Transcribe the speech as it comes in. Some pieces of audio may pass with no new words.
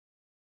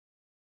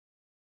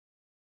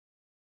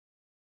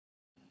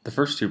The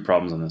first two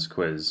problems on this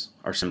quiz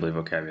are simply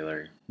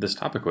vocabulary. This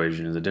top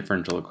equation is a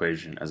differential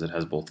equation as it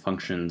has both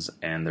functions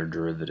and their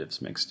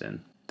derivatives mixed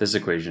in. This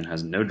equation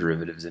has no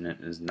derivatives in it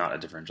and is not a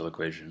differential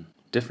equation.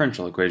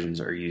 Differential equations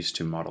are used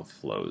to model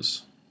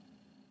flows.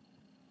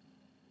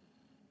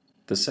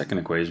 The second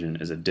equation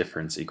is a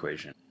difference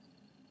equation.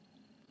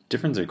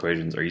 Difference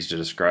equations are used to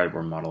describe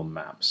or model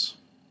maps.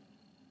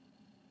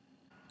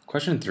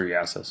 Question 3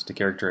 asks us to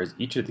characterize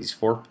each of these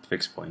 4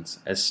 fixed points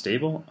as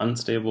stable,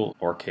 unstable,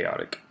 or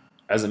chaotic.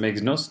 As it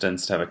makes no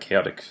sense to have a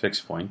chaotic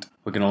fixed point,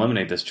 we can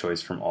eliminate this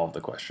choice from all of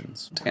the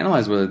questions. To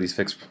analyze whether these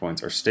fixed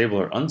points are stable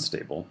or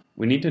unstable,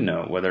 we need to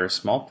know whether a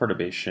small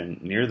perturbation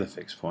near the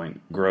fixed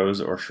point grows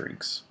or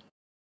shrinks.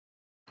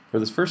 For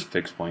this first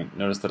fixed point,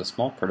 notice that a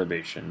small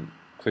perturbation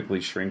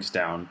quickly shrinks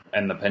down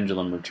and the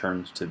pendulum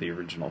returns to the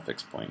original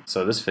fixed point.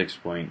 So this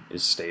fixed point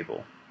is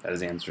stable. That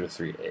is the answer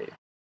to 3A.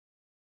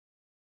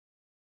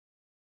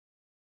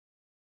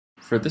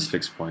 For this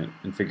fixed point,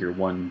 in figure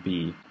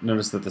 1b,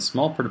 notice that the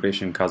small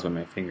perturbation caused by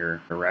my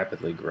finger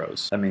rapidly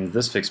grows. That means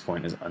this fixed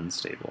point is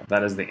unstable.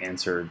 That is the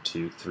answer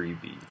to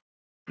 3b.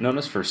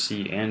 Notice for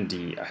C and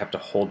D, I have to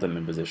hold them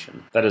in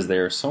position. That is, they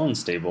are so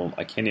unstable,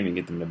 I can't even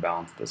get them to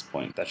balance at this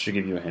point. That should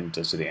give you a hint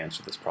as to the answer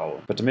to this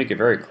problem. But to make it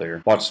very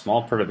clear, watch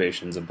small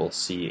perturbations of both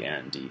C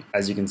and D.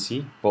 As you can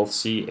see, both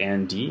C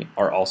and D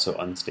are also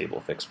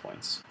unstable fixed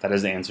points. That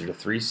is the answer to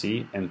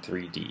 3C and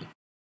 3D.